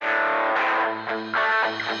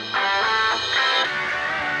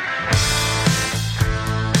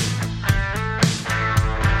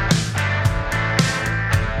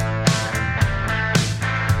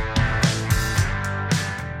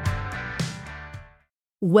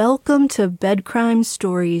Welcome to Bed Crime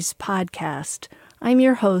Stories podcast. I'm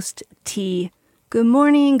your host, T. Good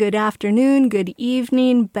morning, good afternoon, good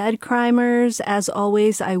evening, bed crimers. As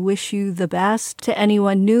always, I wish you the best. To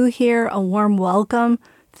anyone new here, a warm welcome.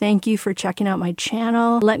 Thank you for checking out my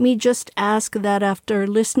channel. Let me just ask that after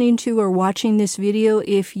listening to or watching this video,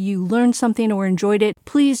 if you learned something or enjoyed it,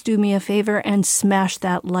 please do me a favor and smash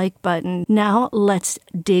that like button. Now, let's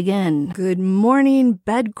dig in. Good morning,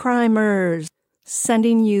 bed crimers.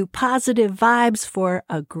 Sending you positive vibes for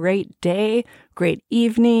a great day, great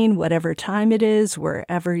evening, whatever time it is,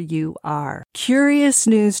 wherever you are. Curious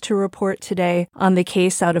news to report today on the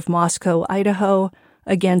case out of Moscow, Idaho,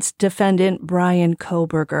 against defendant Brian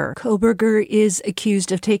Kohberger. Kohberger is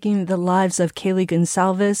accused of taking the lives of Kaylee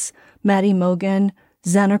Gonsalves, Maddie Mogan,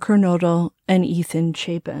 Xana Kernodle, and Ethan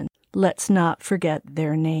Chapin. Let's not forget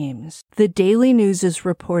their names. The Daily News is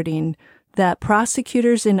reporting that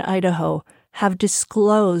prosecutors in Idaho have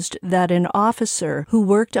disclosed that an officer who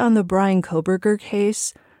worked on the Brian Kohberger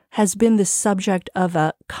case has been the subject of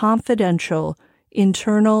a confidential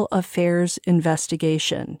internal affairs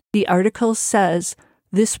investigation. The article says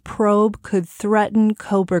this probe could threaten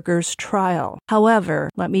Kohberger's trial. However,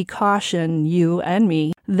 let me caution you and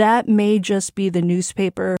me, that may just be the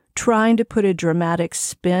newspaper trying to put a dramatic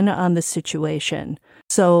spin on the situation.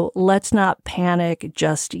 So let's not panic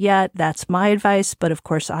just yet. That's my advice, but of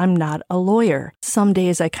course I'm not a lawyer. Some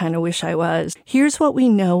days I kind of wish I was. Here's what we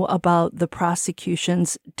know about the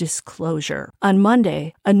prosecution's disclosure. On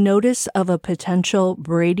Monday, a notice of a potential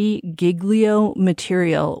Brady Giglio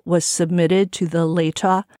material was submitted to the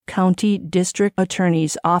Idaho County District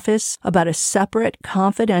Attorney's Office about a separate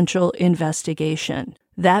confidential investigation.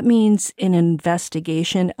 That means an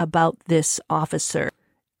investigation about this officer.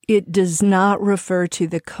 It does not refer to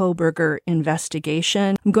the Kohberger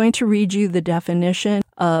investigation. I'm going to read you the definition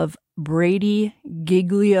of Brady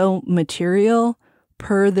Giglio material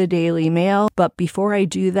per the Daily Mail. But before I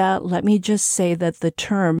do that, let me just say that the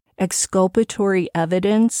term exculpatory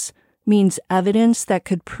evidence means evidence that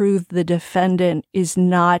could prove the defendant is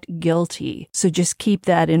not guilty. So just keep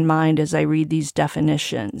that in mind as I read these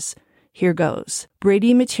definitions. Here goes.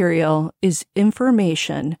 Brady material is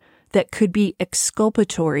information that could be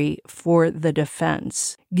exculpatory for the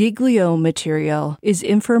defense. Giglio material is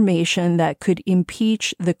information that could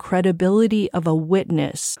impeach the credibility of a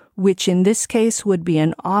witness, which in this case would be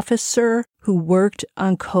an officer who worked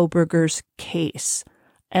on Kohberger's case.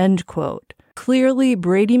 End quote. Clearly,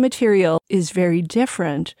 Brady material is very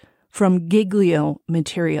different from Giglio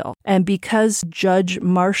material. And because Judge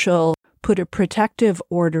Marshall put a protective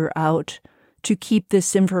order out to keep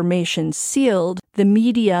this information sealed, the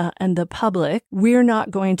media and the public, we're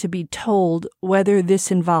not going to be told whether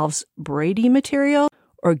this involves Brady material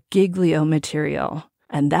or Giglio material.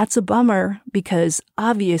 And that's a bummer because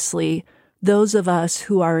obviously those of us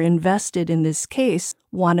who are invested in this case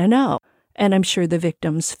want to know. And I'm sure the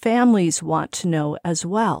victims' families want to know as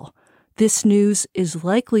well. This news is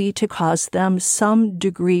likely to cause them some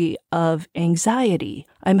degree of anxiety.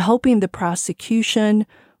 I'm hoping the prosecution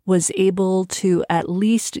was able to at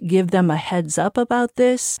least give them a heads up about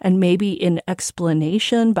this and maybe an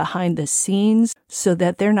explanation behind the scenes so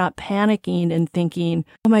that they're not panicking and thinking,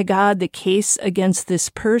 oh my God, the case against this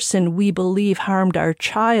person we believe harmed our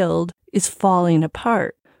child is falling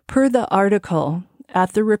apart. Per the article,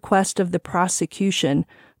 at the request of the prosecution,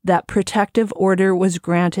 that protective order was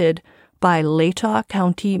granted by Idaho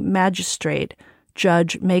County Magistrate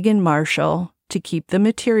Judge Megan Marshall to keep the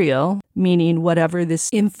material, meaning whatever this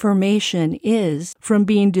information is, from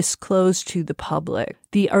being disclosed to the public.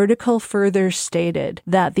 The article further stated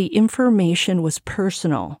that the information was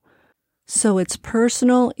personal. So it's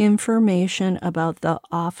personal information about the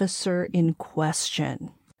officer in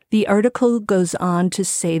question. The article goes on to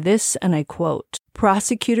say this, and I quote,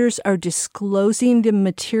 prosecutors are disclosing the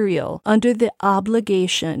material under the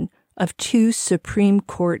obligation of two Supreme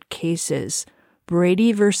Court cases,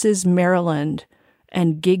 Brady versus Maryland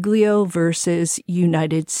and Giglio versus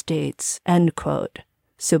United States, end quote.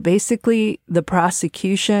 So basically, the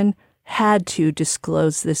prosecution had to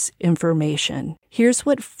disclose this information. Here's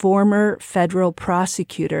what former federal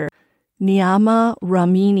prosecutor Niama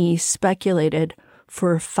Ramini speculated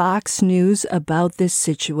for Fox News about this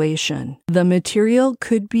situation. The material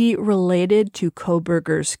could be related to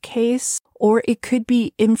Kohberger's case, or it could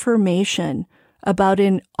be information about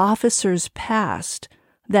an officer's past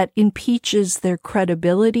that impeaches their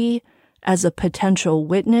credibility as a potential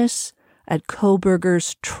witness at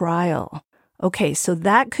Kohberger's trial. Okay, so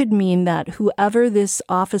that could mean that whoever this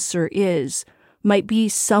officer is might be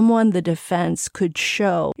someone the defense could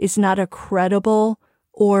show is not a credible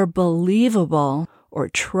or believable or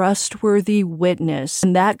trustworthy witness.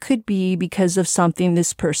 And that could be because of something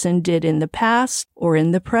this person did in the past or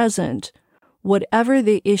in the present. Whatever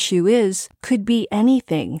the issue is, could be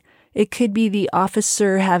anything. It could be the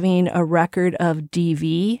officer having a record of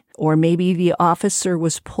DV, or maybe the officer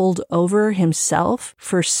was pulled over himself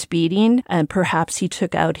for speeding, and perhaps he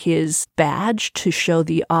took out his badge to show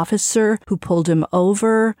the officer who pulled him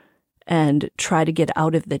over and try to get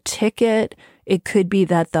out of the ticket. It could be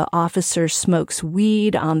that the officer smokes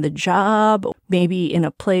weed on the job, maybe in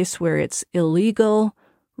a place where it's illegal.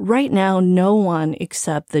 Right now, no one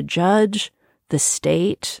except the judge, the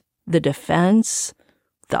state, the defense,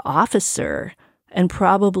 the officer, and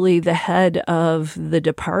probably the head of the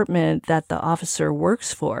department that the officer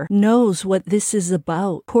works for knows what this is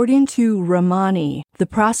about. According to Ramani, the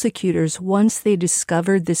prosecutors, once they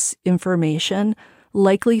discovered this information,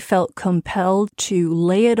 likely felt compelled to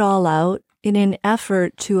lay it all out in an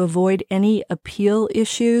effort to avoid any appeal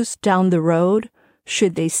issues down the road,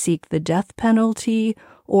 should they seek the death penalty,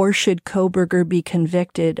 or should Kohberger be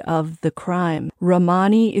convicted of the crime.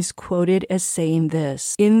 Ramani is quoted as saying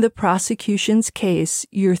this: "In the prosecution's case,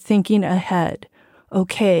 you're thinking ahead.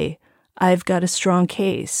 Okay, I've got a strong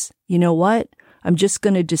case. You know what? I'm just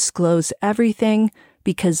going to disclose everything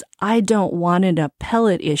because I don't want an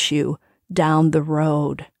appellate issue down the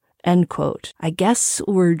road." End quote. I guess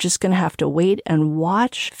we're just going to have to wait and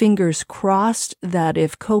watch. Fingers crossed that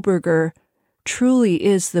if Kohberger truly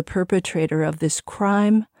is the perpetrator of this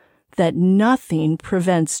crime, that nothing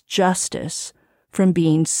prevents justice from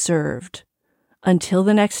being served. Until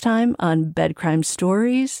the next time on Bed Crime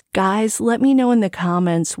Stories, guys, let me know in the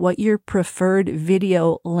comments what your preferred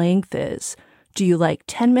video length is. Do you like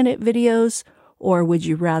 10-minute videos, or would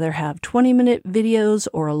you rather have 20-minute videos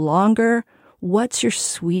or longer? What's your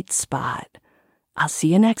sweet spot? I'll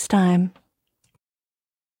see you next time.